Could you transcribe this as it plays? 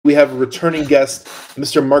We have a returning guest,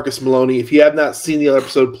 Mr. Marcus Maloney. If you have not seen the other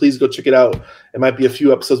episode, please go check it out. It might be a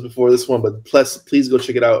few episodes before this one, but please go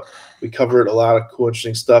check it out. We covered a lot of cool,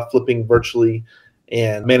 interesting stuff, flipping virtually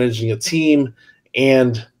and managing a team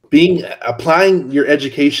and applying your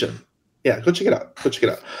education. Yeah, go check it out.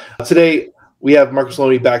 Today, we have Marcus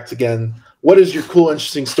Maloney back again. What is your cool,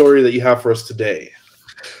 interesting story that you have for us today?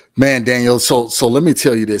 Man, Daniel, so let me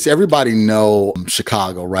tell you this. Everybody know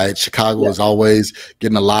Chicago, right? Chicago is always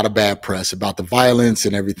getting a lot of bad press about the violence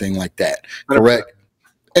and everything like that, correct?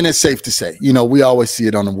 100%. And it's safe to say, we always see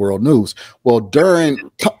it on the world news. Well, right?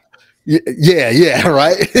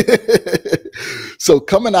 So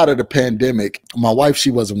coming out of the pandemic, my wife,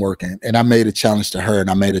 she wasn't working, and I made a challenge to her, and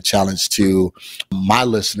I made a challenge to my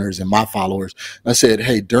listeners and my followers. And I said,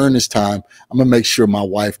 hey, during this time, I'm going to make sure my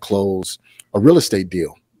wife closed a real estate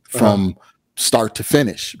deal from start to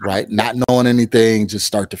finish, right? Not knowing anything, just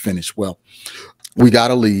start to finish. Well, we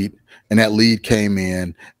got a lead, and that lead came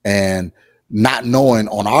in, and not knowing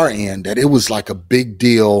on our end that it was like a big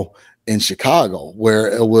deal in Chicago, where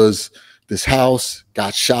it was this house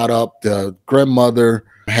got shot up. The grandmother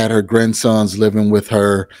had her grandsons living with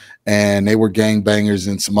her, and they were gangbangers,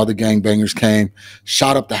 and some other gangbangers came,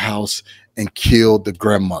 shot up the house, and killed the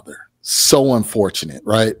grandmother. So unfortunate,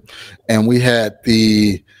 right? And we had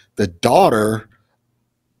the daughter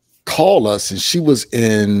call us, and she was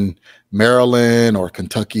in Maryland or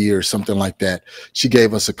Kentucky or something like that. She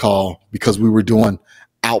gave us a call because we were doing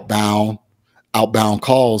outbound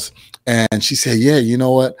calls. And she said, yeah, you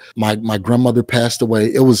know what? My grandmother passed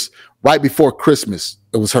away. It was right before Christmas.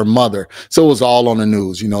 It was her mother. So it was all on the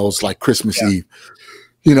news, it was like Christmas Eve.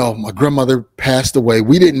 My grandmother passed away.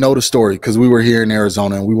 We didn't know the story because we were here in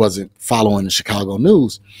Arizona and we wasn't following the Chicago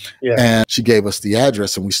news. Yeah. And she gave us the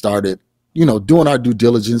address, and we started, doing our due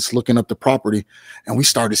diligence, looking up the property, and we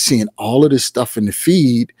started seeing all of this stuff in the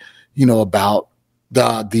feed, about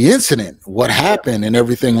the incident, what happened and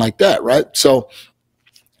everything like that. Right. So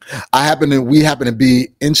we happened to be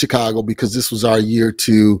in Chicago because this was our year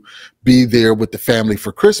to be there with the family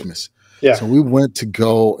for Christmas. Yeah. So we went to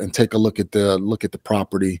go and take a look at the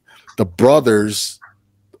property. The brothers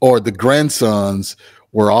or the grandsons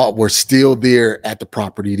were still there at the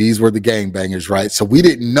property. These were the gangbangers, right? So we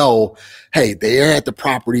didn't know, hey, they're at the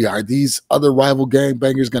property. Are these other rival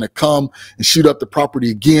gangbangers going to come and shoot up the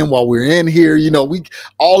property again while we're in here?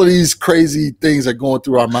 All of these crazy things are going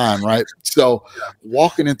through our mind, right? So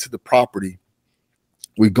walking into the property,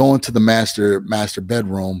 we go into the master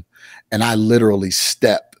bedroom, and I literally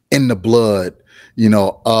step in the blood,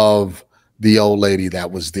 of the old lady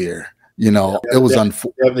that was there. It was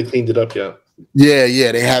unfortunate. They haven't cleaned it up yet. Yeah.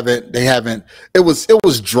 They haven't. It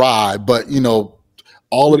was dry, but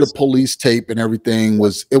all of the police tape and everything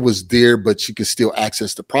was there, but you could still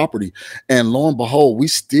access the property. And lo and behold, we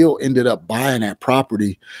still ended up buying that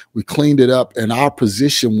property. We cleaned it up, and our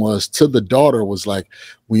position was to the daughter was like,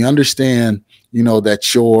 we understand,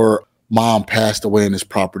 that your mom passed away in this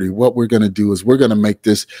property. What we're going to do is we're going to make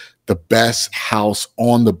this the best house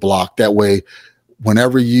on the block. That way,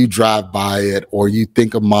 whenever you drive by it or you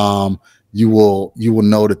think of mom, you will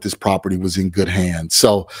know that this property was in good hands.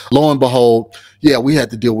 So lo and behold, we had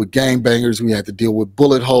to deal with gangbangers. We had to deal with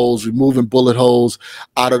bullet holes, removing bullet holes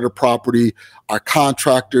out of the property. Our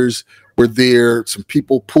contractors were there. Some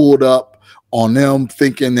people pulled up on them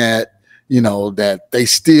thinking that, that they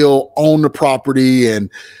still own the property, and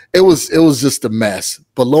it was just a mess.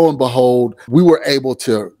 But lo and behold, we were able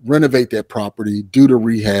to renovate that property, do the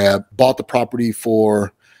rehab, bought the property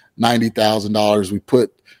for $90,000. We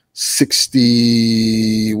put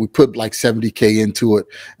like $70K into it,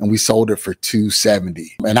 and we sold it for $270.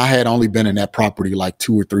 And I had only been in that property like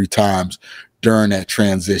 2 or 3 times during that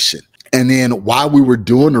transition. And then while we were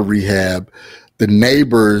doing the rehab,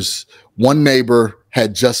 one neighbor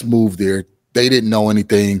had just moved there. They didn't know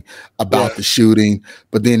anything about the shooting,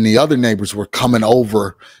 but then the other neighbors were coming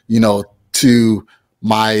over, to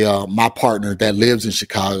my partner that lives in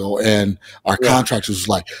Chicago, and our contractors was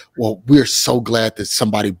like, well, we're so glad that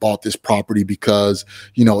somebody bought this property because,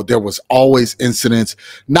 there was always incidents,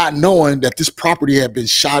 not knowing that this property had been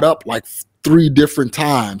shot up like 3 different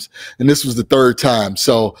times, and this was the 3rd time.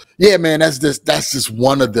 So yeah, man, that's just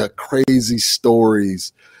one of the crazy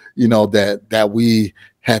stories, that we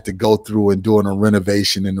had to go through in doing a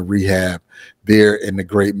renovation and a rehab there in the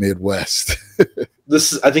great Midwest.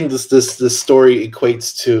 I think this story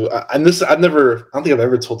equates to, and this I don't think I've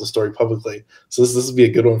ever told the story publicly. So this would be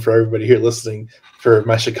a good one for everybody here listening for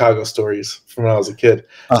my Chicago stories from when I was a kid.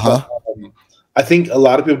 But, I think a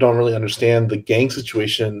lot of people don't really understand the gang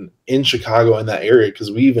situation in Chicago in that area,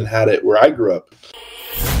 because we even had it where I grew up.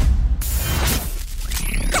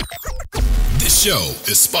 show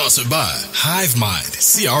is sponsored by HiveMind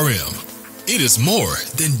CRM. It is more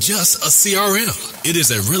than just a CRM. It is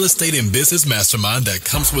a real estate and business mastermind that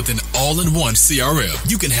comes with an all-in-one CRM.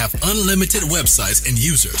 You can have unlimited websites and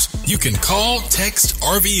users. You can call, text,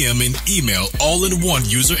 RVM, and email all in one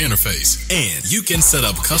user interface. And you can set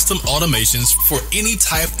up custom automations for any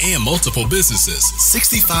type and multiple businesses.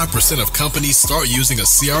 65% of companies start using a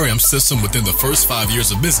CRM system within the first 5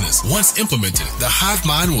 years of business. Once implemented, the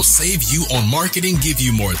HiveMind will save you on marketing, give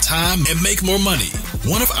you more time, and make more money.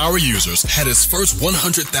 One of our users had his first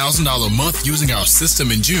 $100,000 month using our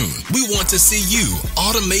system in June. We want to see you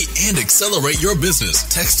automate and accelerate your business.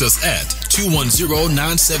 Text us at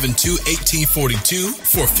 210-972-1842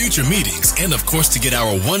 for future meetings, and of course to get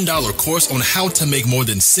our $1 course on how to make more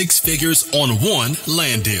than 6 figures on one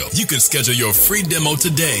land deal. You can schedule your free demo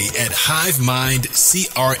today at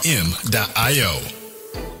hivemindcrm.io.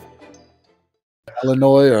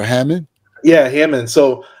 Illinois or Hammond? Yeah, Hammond.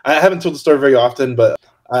 So I haven't told the story very often, but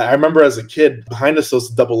I remember as a kid, behind us, there was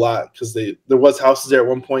a double lot because there was houses there at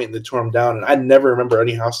one point and they tore them down. And I never remember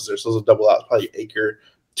any houses there. So it was a double lot, probably acre,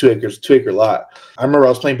 2 acres, 2 acre lot. I remember I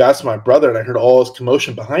was playing basketball with my brother and I heard all this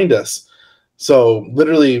commotion behind us. So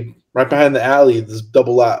literally right behind the alley, this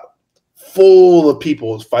double lot full of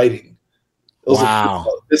people was fighting. It was wow.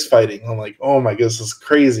 Fist fighting. I'm like, oh my goodness, this is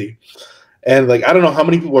crazy. And like, I don't know how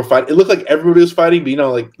many people were fighting. It looked like everybody was fighting, but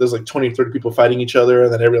like there's like 20 or 30 people fighting each other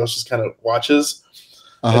and then everybody else just kind of watches.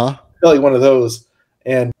 I felt like one of those.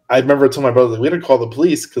 And I remember telling my brother, like, we had to call the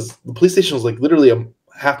police because the police station was like literally a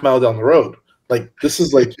half mile down the road. Like, this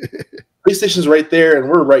is like, police station's right there and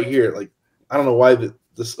we're right here. Like, I don't know why it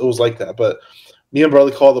was like that, but me and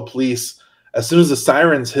brother called the police. As soon as the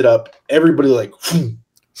sirens hit up, everybody like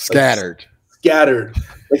scattered.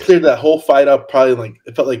 They cleared that whole fight up probably like,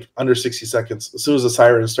 it felt like under 60 seconds as soon as the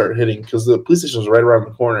sirens started hitting because the police station was right around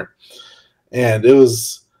the corner. And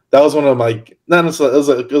that was one of my, not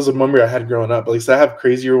necessarily, it was a memory I had growing up. But like, so I have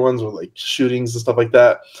crazier ones with like shootings and stuff like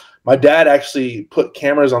that. My dad actually put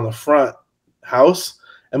cameras on the front house,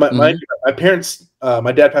 and my parents,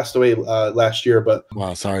 my dad passed away last year, but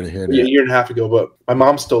wow, sorry to hear that. A year and a half ago. But my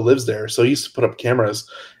mom still lives there, so he used to put up cameras,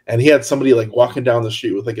 and he had somebody like walking down the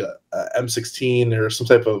street with like a M16 or some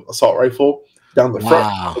type of assault rifle down the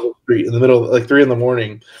front of the street in the middle, like 3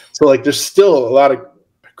 a.m. So like, there's still a lot of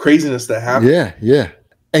craziness that happens. Yeah.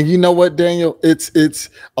 And you know what, Daniel? It's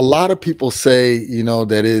a lot of people say, you know,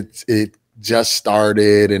 that it just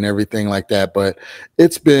started and everything like that, but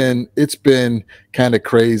it's been kind of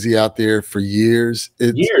crazy out there for years.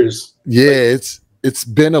 Yeah, it's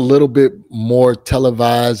been a little bit more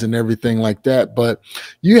televised and everything like that, but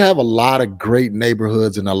you have a lot of great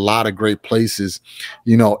neighborhoods and a lot of great places,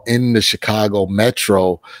 you know, in the Chicago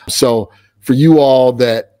metro. So for you all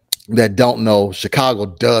that don't know, Chicago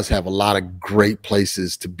does have a lot of great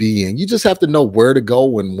places to be in. You just have to know where to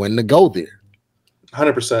go and when to go there.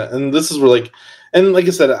 100%. And this is where like I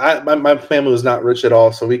said, my family was not rich at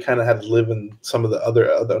all, so we kind of had to live in some of the other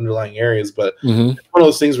underlying areas. But it's one of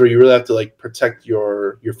those things where you really have to like protect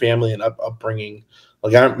your family and upbringing.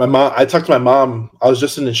 Like I talked to my mom. I was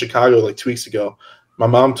just in Chicago like 2 weeks ago. My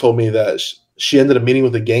mom told me that she ended up meeting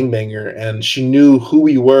with a gangbanger, and she knew who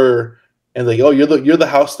we were. And like, oh, you're the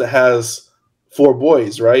house that has 4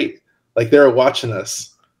 boys, right? Like they were watching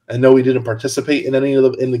us, and no, we didn't participate in any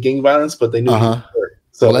of in the gang violence, but they knew.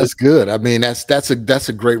 So well, that's good. I mean, that's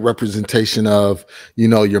a great representation of, you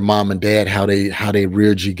know, your mom and dad, how they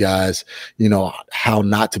reared you guys, you know, how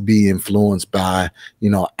not to be influenced by, you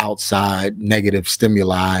know, outside negative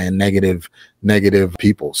stimuli and negative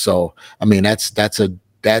people. So I mean, that's a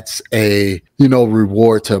you know,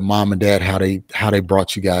 reward to mom and dad, how they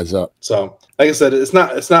brought you guys up. So like I said, it's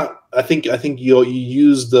not I think you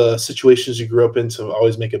use the situations you grew up in to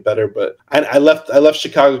always make it better. But I left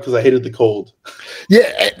Chicago because I hated the cold.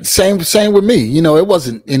 Yeah, same with me. You know, it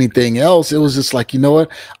wasn't anything else. It was just like, you know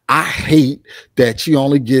what? I hate that you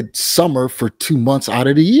only get summer for 2 months out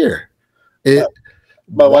of the year.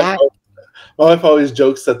 My wife always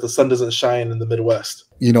jokes that the sun doesn't shine in the Midwest.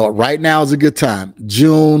 You know, right now is a good time.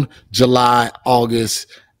 June, July, August.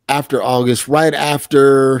 After August, right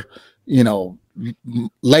after, you know,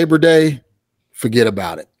 Labor Day, forget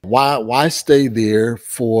about it. Why stay there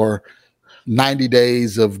for 90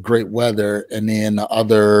 days of great weather and then the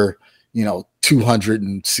other, you know,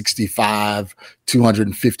 265,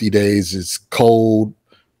 250 days is cold,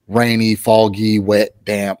 rainy, foggy, wet,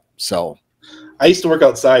 damp. So I used to work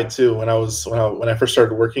outside too when I first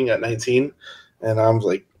started working at 19, and I was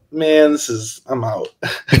like, man, I'm out.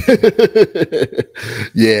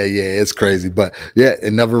 Yeah, it's crazy. But yeah,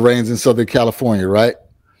 it never rains in Southern California, right?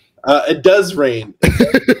 It does rain.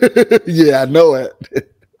 Yeah, I know it.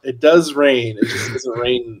 It does rain. It just doesn't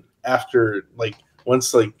rain after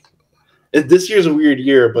once this year's a weird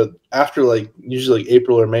year, but after usually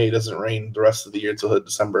April or May, it doesn't rain the rest of the year until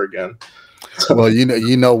December again. Well,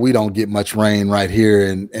 we don't get much rain right here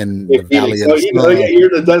in the Valley of the Sun.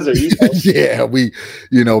 You're in the desert. Yeah, we,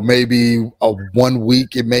 maybe 1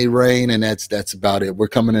 week it may rain, and that's about it. We're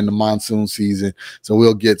coming into monsoon season, so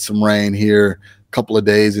we'll get some rain here a couple of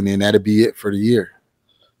days, and then that'll be it for the year.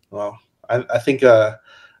 Well, I think this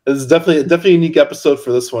is definitely a unique episode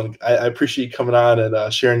for this one. I appreciate you coming on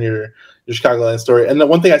and sharing your Chicagoland story. And the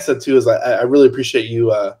one thing I said too is I really appreciate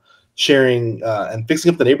you sharing and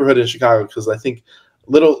fixing up the neighborhood in Chicago, because I think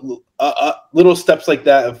little steps like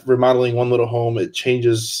that of remodeling one little home, it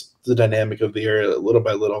changes the dynamic of the area little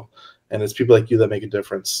by little, and it's people like you that make a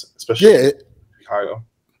difference, especially in Chicago.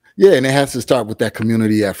 Yeah, and it has to start with that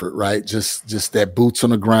community effort, right? Just that boots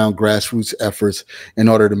on the ground, grassroots efforts in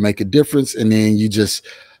order to make a difference, and then you just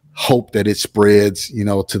hope that it spreads,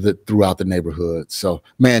 throughout the neighborhood. So,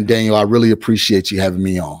 man, Daniel, I really appreciate you having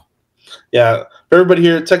me on. Yeah, for everybody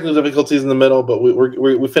here, technical difficulties in the middle, but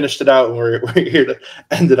we finished it out, and we're here to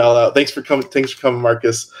end it all out. Thanks for coming,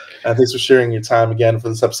 Marcus, and thanks for sharing your time again for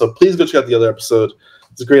this episode. Please go check out the other episode.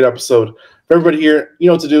 It's a great episode. For everybody here, you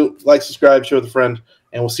know what to do: like, subscribe, share with a friend,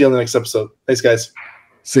 and we'll see you on the next episode. Thanks, guys.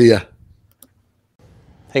 See ya.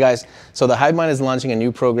 Hey guys, so the Hive Mind is launching a new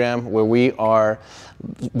program where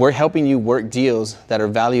we're helping you work deals that are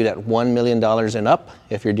valued at $1 million and up.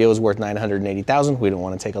 If your deal is worth $980,000, we don't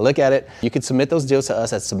want to take a look at it. You can submit those deals to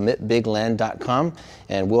us at submitbigland.com,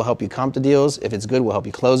 and we'll help you comp the deals. If it's good, we'll help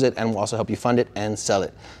you close it, and we'll also help you fund it and sell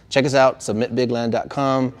it. Check us out,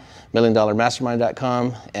 submitbigland.com,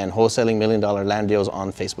 milliondollarmastermind.com, and wholesaling $1 million land deals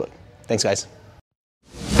on Facebook. Thanks, guys.